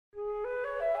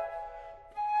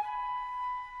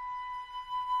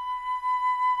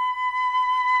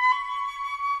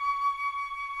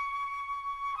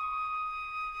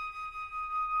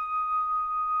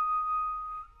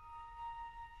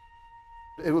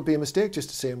It would be a mistake just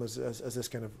to see him as this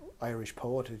kind of Irish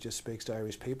poet who just speaks to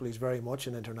Irish people. He's very much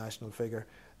an international figure.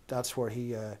 That's where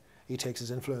he takes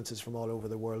his influences from all over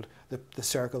the world. The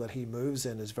circle that he moves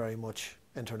in is very much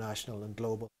international and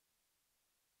global.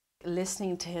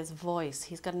 Listening to his voice,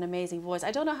 he's got an amazing voice. I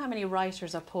don't know how many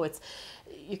writers or poets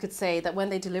you could say that when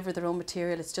they deliver their own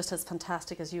material it's just as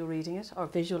fantastic as you reading it or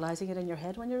visualising it in your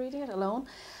head when you're reading it alone.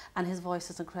 And his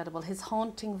voice is incredible. His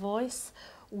haunting voice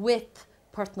with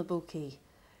Perth na Buki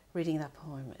reading that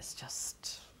poem is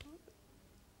just,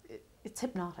 it's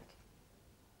hypnotic.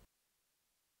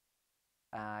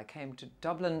 I came to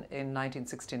Dublin in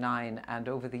 1969 and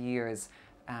over the years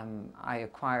I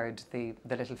acquired the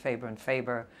little Faber and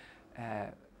Faber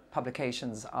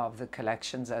publications of the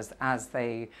collections as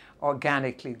they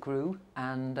organically grew,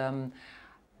 and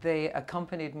they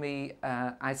accompanied me,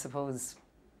 I suppose,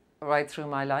 right through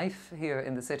my life here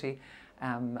in the city,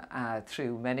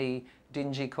 through many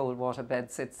dingy cold water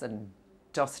bedsits and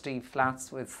dusty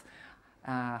flats with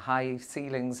high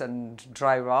ceilings and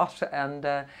dry rot,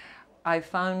 and I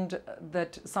found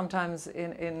that sometimes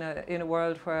in a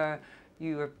world where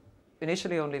you are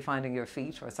initially only finding your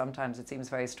feet, or sometimes it seems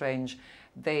very strange,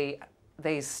 they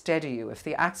steady you. If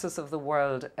the axis of the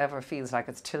world ever feels like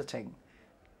it's tilting,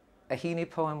 a Heaney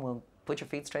poem will put your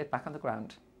feet straight back on the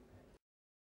ground.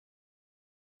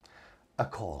 A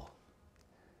call.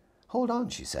 "Hold on,"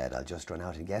 she said, "I'll just run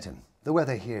out and get him. The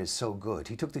weather here is so good,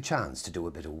 he took the chance to do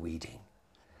a bit of weeding."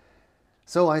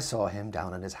 So I saw him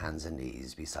down on his hands and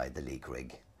knees beside the leak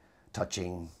rig,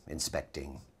 touching,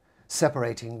 inspecting,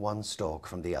 separating one stalk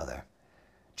from the other,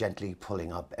 gently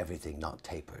pulling up everything not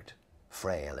tapered,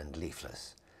 frail and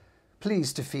leafless,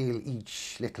 pleased to feel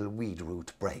each little weed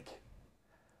root break,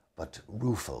 but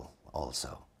rueful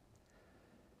also.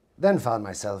 Then found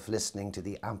myself listening to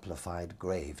the amplified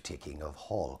grave ticking of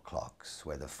hall clocks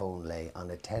where the phone lay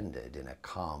unattended in a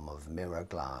calm of mirror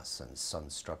glass and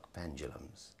sunstruck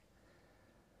pendulums.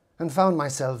 And found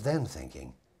myself then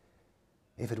thinking,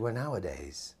 if it were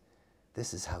nowadays,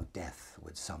 this is how death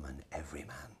would summon every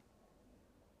man.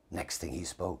 Next thing he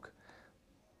spoke,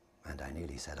 and I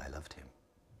nearly said I loved him.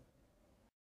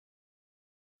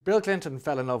 Bill Clinton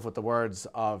fell in love with the words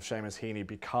of Seamus Heaney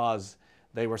because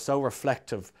they were so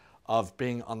reflective of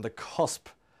being on the cusp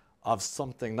of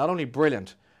something not only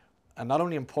brilliant and not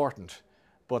only important,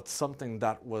 but something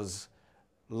that was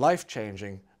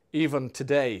life-changing even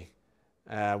today.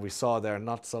 We saw there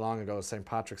not so long ago, St.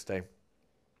 Patrick's Day,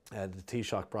 the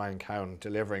Taoiseach Brian Cowan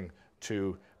delivering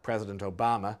to President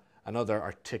Obama, another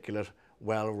articulate,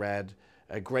 well-read,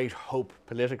 a great hope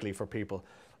politically for people.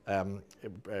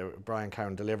 Brian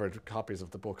Cowan delivered copies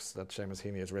of the books that Seamus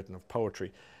Heaney has written of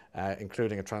poetry,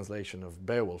 including a translation of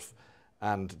Beowulf.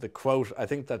 And the quote, I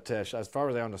think that, as far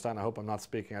as I understand, I hope I'm not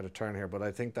speaking out of turn here, but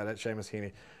I think that Seamus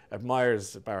Heaney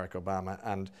admires Barack Obama,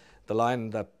 and the line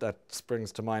that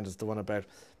springs to mind is the one about,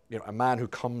 you know, a man who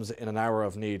comes in an hour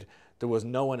of need. There was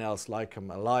no one else like him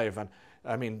alive. And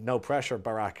I mean, no pressure,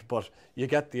 Barack, but you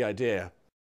get the idea.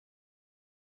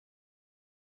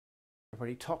 Where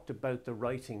he talked about the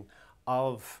writing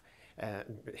of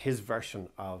his version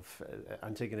of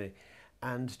Antigone,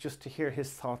 and just to hear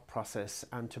his thought process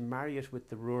and to marry it with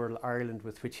the rural Ireland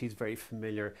with which he's very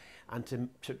familiar, and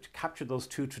to capture those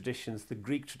two traditions, the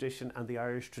Greek tradition and the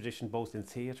Irish tradition, both in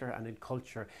theatre and in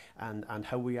culture, and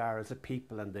how we are as a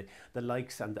people, and the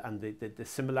likes and the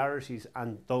similarities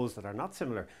and those that are not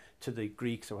similar to the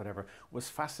Greeks or whatever, was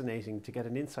fascinating to get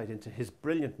an insight into his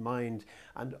brilliant mind.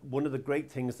 And one of the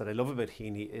great things that I love about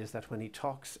Heaney is that when he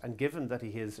talks, and given that he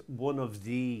is one of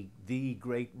the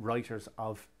great writers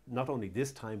of not only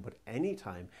this time but any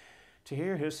time, to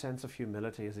hear his sense of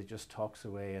humility as he just talks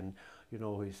away. And you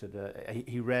know, he said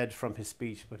he read from his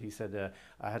speech, but he said,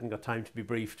 I hadn't got time to be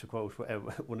brief, to quote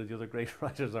one of the other great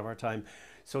writers of our time.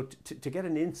 So to get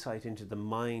an insight into the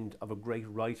mind of a great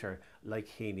writer like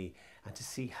Heaney, and to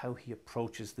see how he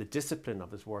approaches the discipline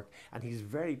of his work, and he's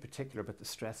very particular about the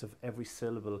stress of every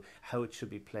syllable, how it should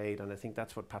be played, and I think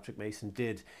that's what Patrick Mason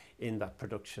did in that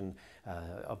production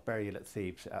of Burial at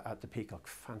Thebes at the Peacock.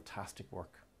 Fantastic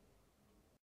work.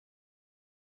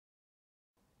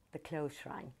 The clothes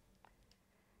shrine.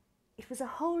 It was a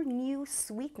whole new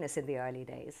sweetness in the early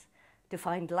days to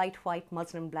find light white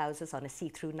muslin blouses on a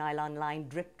see-through nylon line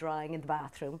drip drying in the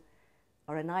bathroom,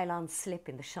 or a nylon slip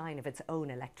in the shine of its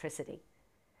own electricity.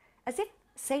 As if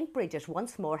St. Bridget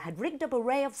once more had rigged up a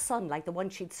ray of sun like the one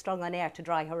she'd strung on air to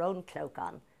dry her own cloak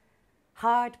on.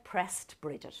 Hard-pressed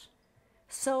Bridget,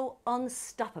 so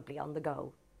unstoppably on the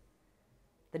go.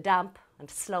 The damp and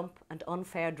slump and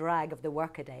unfair drag of the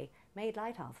workaday made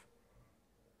light of,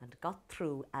 and got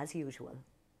through as usual,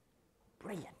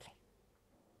 brilliantly.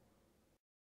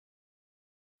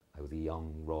 I was a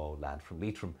young, raw lad from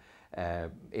Leitrim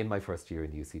in my first year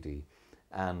in UCD.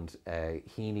 And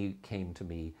Heaney came to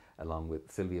me along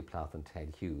with Sylvia Plath and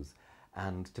Ted Hughes.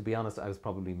 And to be honest, I was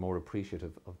probably more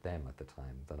appreciative of them at the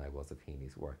time than I was of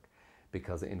Heaney's work.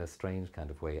 Because in a strange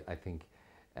kind of way, I think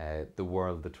the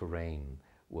world, the terrain,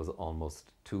 was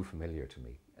almost too familiar to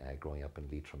me, growing up in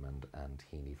Leitrim and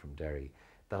Heaney from Derry,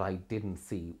 that I didn't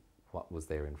see what was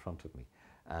there in front of me.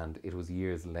 And it was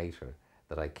years later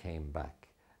that I came back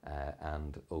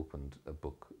and opened a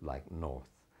book like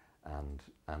North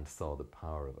and saw the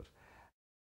power of it.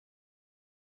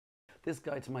 This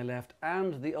guy to my left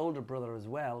and the older brother as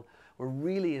well were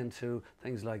really into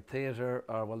things like theatre,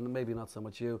 or well, maybe not so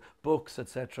much you, books,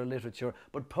 etc., literature,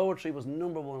 but poetry was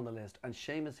number one on the list, and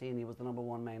Seamus Heaney was the number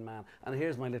one main man. And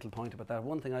here's my little point about that.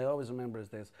 One thing I always remember is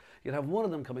this. You'd have one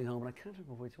of them coming home, and I can't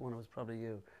remember which one, it was probably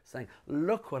you, saying,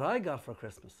 look what I got for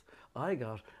Christmas. I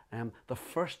got the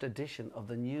first edition of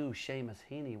the new Seamus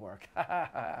Heaney work.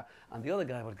 And the other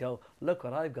guy would go, look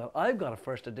what I've got. I've got a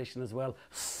first edition as well,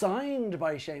 signed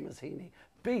by Seamus Heaney.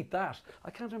 Beat that. I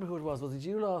can't remember who it was. Was it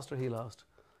you lost or he lost?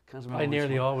 Can't remember. I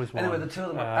nearly always won. Anyway, the two of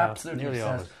them were absolutely nearly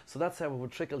obsessed. always. So that's how it would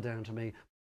trickle down to me.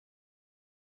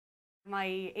 My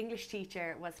English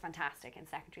teacher was fantastic in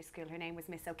secondary school. Her name was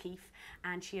Miss O'Keefe,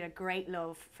 and she had a great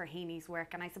love for Heaney's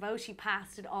work, and I suppose she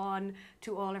passed it on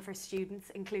to all of her students,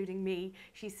 including me.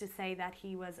 She used to say that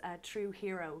he was a true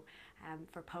hero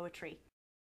for poetry.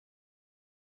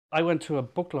 I went to a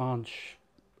book launch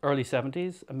early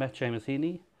 70s and met Seamus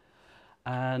Heaney,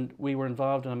 and we were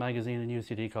involved in a magazine in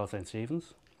UCD called St.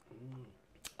 Stephen's.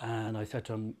 And I said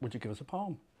to him, would you give us a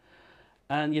poem?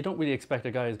 And you don't really expect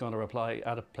a guy who's going to reply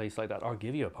at a place like that or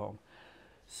give you a poem.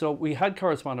 So we had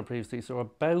corresponded previously, so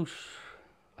about,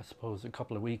 I suppose, a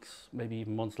couple of weeks, maybe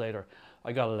even months later,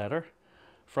 I got a letter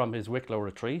from his Wicklow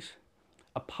retreat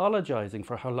apologising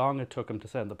for how long it took him to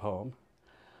send the poem.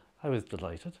 I was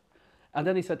delighted. And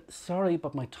then he said, sorry,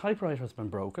 but my typewriter's been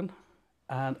broken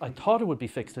and I thought it would be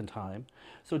fixed in time,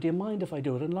 so do you mind if I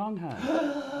do it in longhand?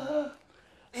 So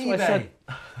eBay. I said,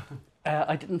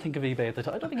 I didn't think of eBay at the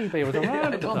time. I don't think eBay was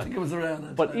around. I don't think it was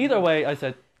around. But either way, I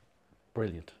said,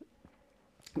 brilliant.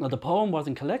 Now, the poem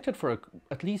wasn't collected for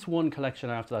at least one collection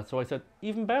after that, so I said,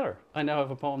 even better. I now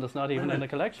have a poem that's not even in a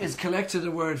collection. Is collected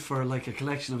a word for like a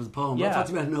collection of his poem? Yeah. I thought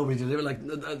you meant nobody did it. Like,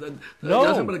 no.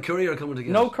 Nothing but a courier coming to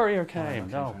get No it. courier came,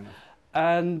 no.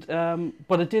 And,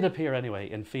 but it did appear anyway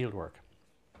in Fieldwork.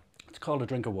 It's called A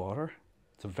Drink of Water.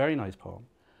 It's a very nice poem.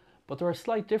 But there are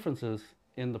slight differences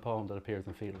in the poem that appears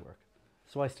in Fieldwork.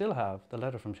 So I still have the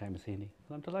letter from Seamus Heaney,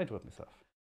 and I'm delighted with myself.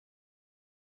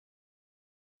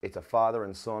 It's a father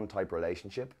and son type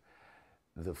relationship.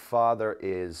 The father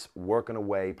is working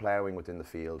away, ploughing within the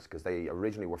fields, because they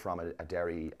originally were from a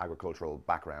dairy agricultural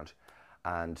background.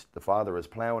 And the father is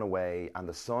ploughing away, and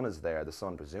the son is there, the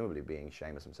son presumably being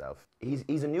Seamus himself.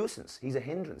 He's a nuisance, he's a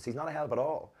hindrance, he's not a help at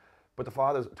all. But the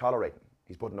father's tolerating,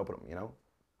 he's putting up with him, you know?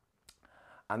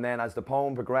 And then as the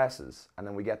poem progresses, and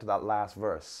then we get to that last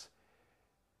verse,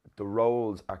 the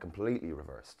roles are completely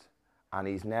reversed. And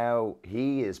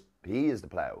he is the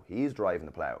plough, he's driving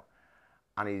the plough.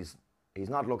 And he's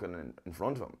not looking in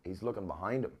front of him, he's looking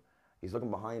behind him. He's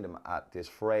looking behind him at this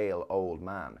frail old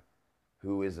man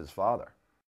who is his father.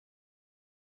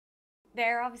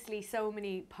 There are obviously so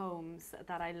many poems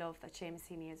that I love that Seamus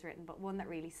Heaney has written, but one that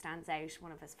really stands out,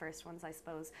 one of his first ones I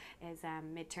suppose, is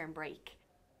Midterm Break.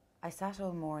 I sat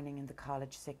all morning in the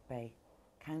college sick bay,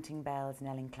 counting bells,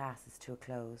 knelling classes to a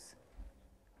close.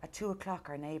 At 2 o'clock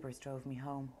our neighbours drove me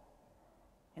home.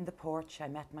 In the porch I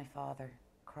met my father,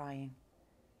 crying.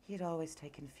 He had always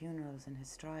taken funerals in his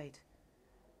stride,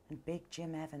 and big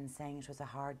Jim Evans saying it was a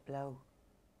hard blow.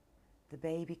 The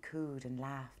baby cooed and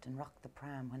laughed and rocked the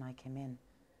pram when I came in,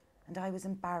 and I was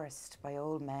embarrassed by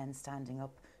old men standing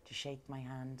up to shake my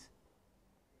hand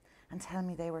and tell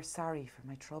me they were sorry for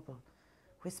my trouble.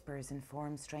 Whispers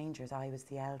informed strangers I was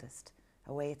the eldest,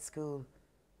 away at school,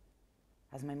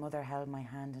 as my mother held my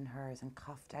hand in hers and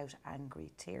coughed out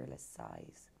angry, tearless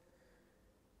sighs.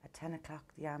 At 10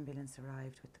 o'clock the ambulance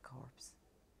arrived with the corpse,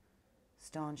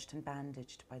 staunched and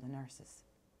bandaged by the nurses.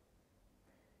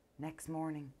 Next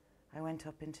morning I went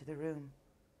up into the room.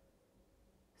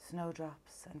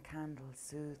 Snowdrops and candles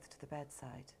soothed the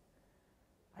bedside.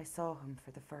 I saw him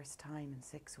for the first time in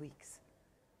 6 weeks,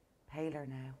 paler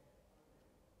now,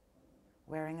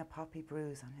 wearing a poppy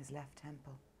bruise on his left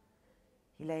temple.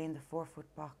 He lay in the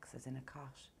 4-foot box as in a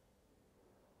cot.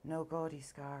 No gaudy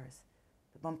scars,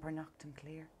 the bumper knocked him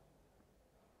clear.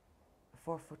 A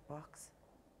 4-foot box,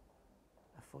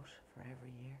 a foot for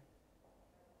every year.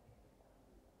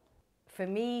 For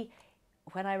me,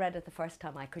 when I read it the first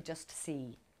time, I could just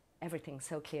see everything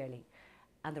so clearly.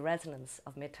 And the resonance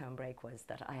of midterm break was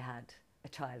that I had a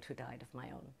child who died of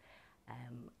my own.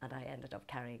 And I ended up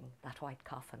carrying that white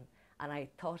coffin. And I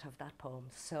thought of that poem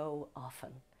so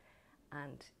often.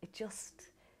 And it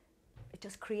just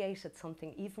created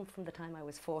something, even from the time I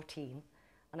was 14.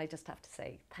 And I just have to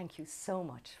say, thank you so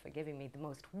much for giving me the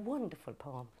most wonderful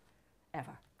poem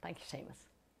ever. Thank you, Seamus.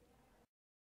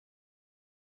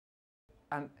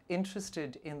 I'm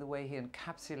interested in the way he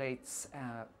encapsulates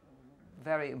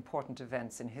very important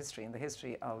events in history, in the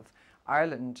history of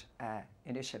Ireland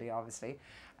initially, obviously,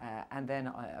 and then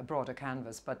a broader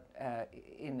canvas. But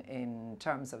in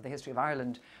terms of the history of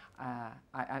Ireland,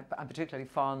 I'm particularly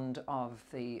fond of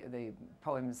the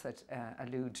poems that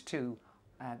allude to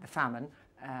the famine,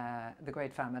 the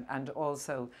Great Famine, and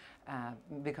also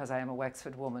because I am a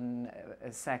Wexford woman,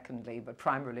 secondly, but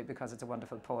primarily because it's a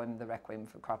wonderful poem, The Requiem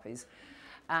for Croppies.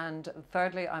 And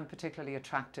thirdly, I'm particularly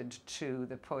attracted to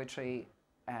the poetry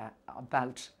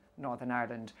about Northern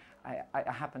Ireland. I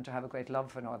happen to have a great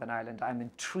love for Northern Ireland. I'm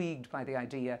intrigued by the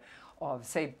idea of,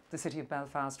 say, the city of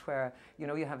Belfast, where, you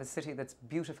know, you have a city that's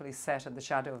beautifully set in the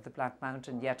shadow of the Black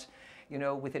Mountain, yet, you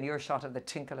know, within earshot of the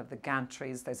tinkle of the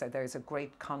gantries, there's a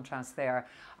great contrast there.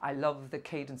 I love the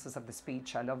cadences of the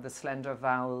speech. I love the slender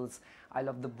vowels. I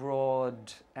love the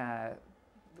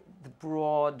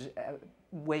broad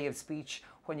way of speech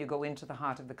when you go into the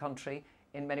heart of the country.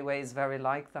 In many ways very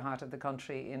like the heart of the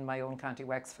country in my own county,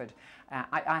 Wexford.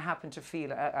 I happen to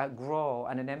feel a grow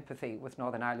and an empathy with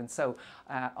Northern Ireland. So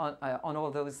on all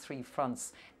those three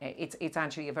fronts, it's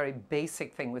actually a very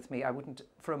basic thing with me. I wouldn't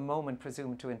for a moment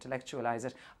presume to intellectualize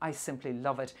it. I simply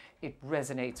love it. It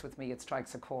resonates with me. It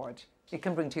strikes a chord. It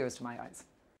can bring tears to my eyes.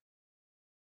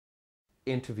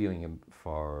 Interviewing him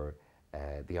for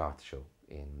the Art Show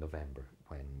in November,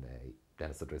 when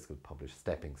Dennis O'Driscoll published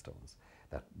Stepping Stones,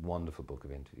 that wonderful book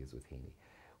of interviews with Heaney,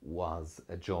 was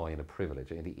a joy and a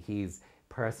privilege. And he's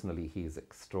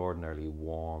extraordinarily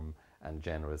warm and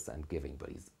generous and giving, but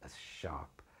he's as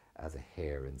sharp as a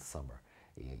hare in summer.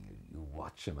 You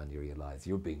watch him and you realise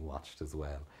you're being watched as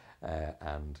well.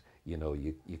 And you know,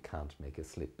 you can't make a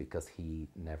slip, because he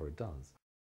never does.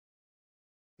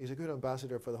 He's a good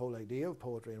ambassador for the whole idea of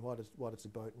poetry and what it's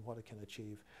about and what it can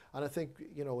achieve. And I think,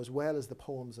 you know, as well as the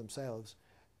poems themselves,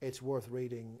 it's worth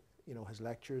reading, you know, his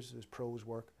lectures, his prose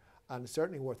work, and it's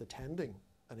certainly worth attending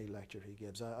any lecture he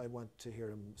gives. I went to hear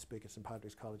him speak at St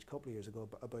Patrick's College a couple of years ago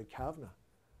about Kavanagh,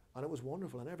 and it was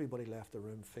wonderful, and everybody left the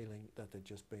room feeling that they'd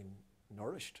just been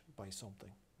nourished by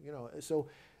something, you know. So,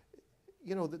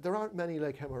 you know, there aren't many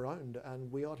like him around,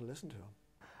 and we ought to listen to him.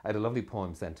 I had a lovely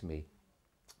poem sent to me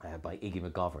by Iggy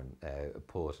McGovern, a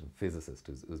poet and physicist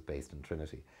who's based in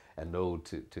Trinity, an ode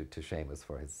to Seamus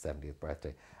for his 70th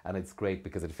birthday. And it's great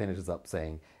because it finishes up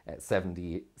saying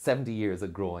 70 years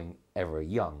of growing ever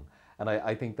young. And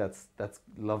I think that's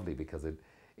lovely, because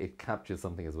it captures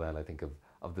something as well, I think,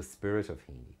 of the spirit of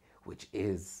Heaney, which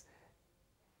is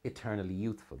eternally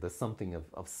youthful. There's something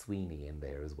of Sweeney in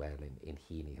there as well, in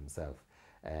Heaney himself.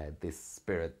 This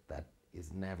spirit that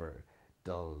is never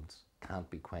dulled, can't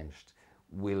be quenched,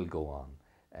 will go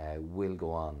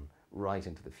on right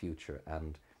into the future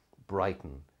and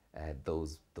brighten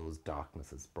those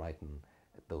darknesses, brighten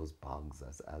those bogs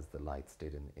as the lights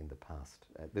did in the past.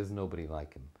 There's nobody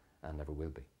like him, and never will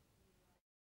be.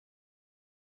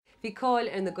 Bhí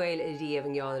cáil ar na Gael a riamh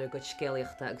an gheallar go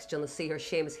scéalaíochta agus John Sihir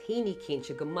Seamus Heaney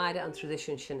cínte go maire an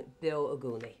tradition sin beo a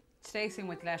gúnaí. Stacey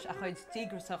with leis a chuid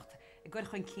tígrasacht I gcuid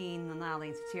chun cín na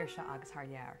nálíonn sa tíirse agus thar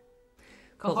leabhar.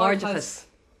 Có gáirdeachas.